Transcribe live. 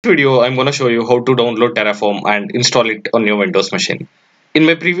Video, I'm going to show you how to download Terraform and install it on your Windows machine. In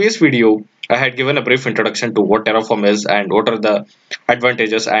my previous video, I had given a brief introduction to what Terraform is and what are the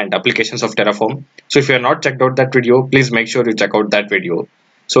advantages and applications of Terraform. So if you have not checked out that video, please make sure you check out that video.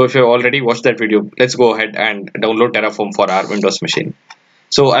 So if you already watched that video, let's go ahead and download Terraform for our Windows machine.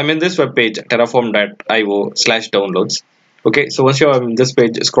 So I'm in this web page, terraform.io/downloads. Okay, so once you're on this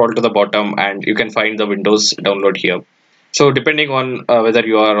page, scroll to the bottom and you can find the Windows download here. So depending on whether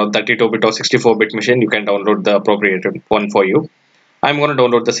you are on 32-bit or 64-bit machine, you can download the appropriate one for you. I'm going to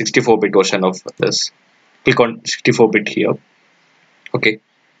download the 64-bit version of this. Click on 64-bit here. Okay,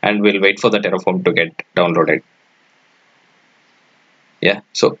 and we'll wait for the Terraform to get downloaded. Yeah,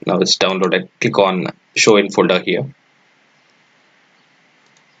 so now it's downloaded. Click on show in folder here.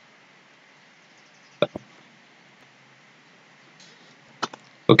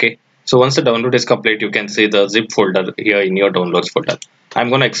 Okay, so once the download is complete, you can see the zip folder here in your downloads folder. I'm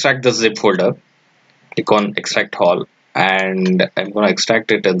going to extract the zip folder. Click on extract all, and I'm going to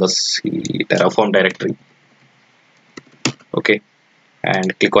extract it in the Terraform directory. Okay,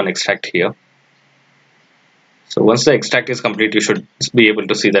 and click on extract here. So once the extract is complete, you should be able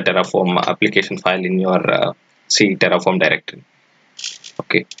to see the Terraform application file in your Terraform directory.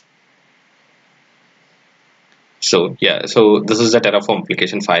 Okay. So yeah, so this is the Terraform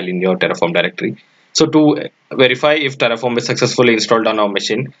application file in your Terraform directory. So to verify if Terraform is successfully installed on our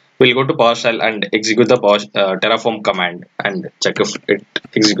machine, we'll go to PowerShell and execute the Terraform command and check if it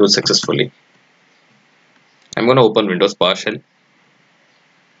executes successfully. I'm going to open Windows PowerShell.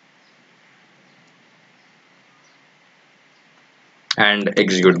 And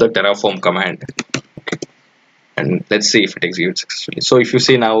execute the Terraform command. Okay. And let's see if it executes successfully. So if you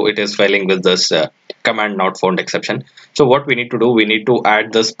see now, it is failing with this command not found exception. So what we need to do, we need to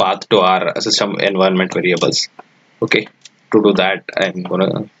add this path to our system environment variables. Okay, to do that, I'm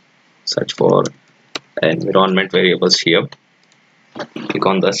gonna search for environment variables here. Click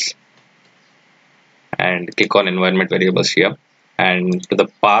on this and click on environment variables here, and to the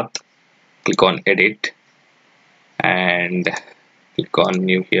path, click on edit and click on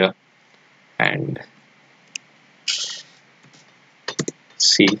new here and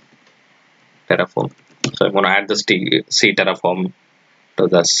C Terraform. So I'm going to add this C Terraform to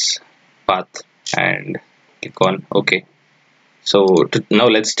this path and click on OK. So now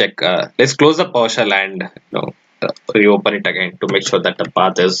let's check. Let's close the PowerShell and reopen it again to make sure that the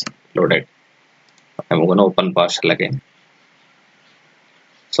path is loaded. I'm going to open PowerShell again.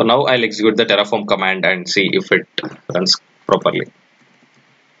 So now I'll execute the Terraform command and see if it runs properly.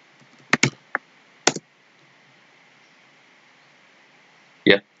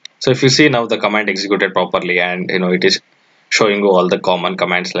 Yeah. So if you see now, the command executed properly, and it is showing you all the common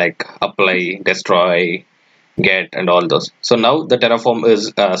commands like apply, destroy, get, and all those. So now the Terraform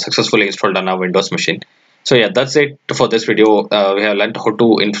is successfully installed on our Windows machine. So yeah, that's it for this video. We have learned how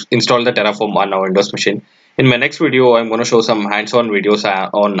to install the Terraform on our Windows machine. In my next video, I'm going to show some hands-on videos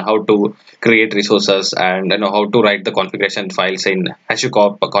on how to create resources and how to write the configuration files in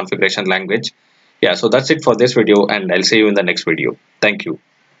HashiCorp configuration language. Yeah, so that's it for this video, and I'll see you in the next video. Thank you.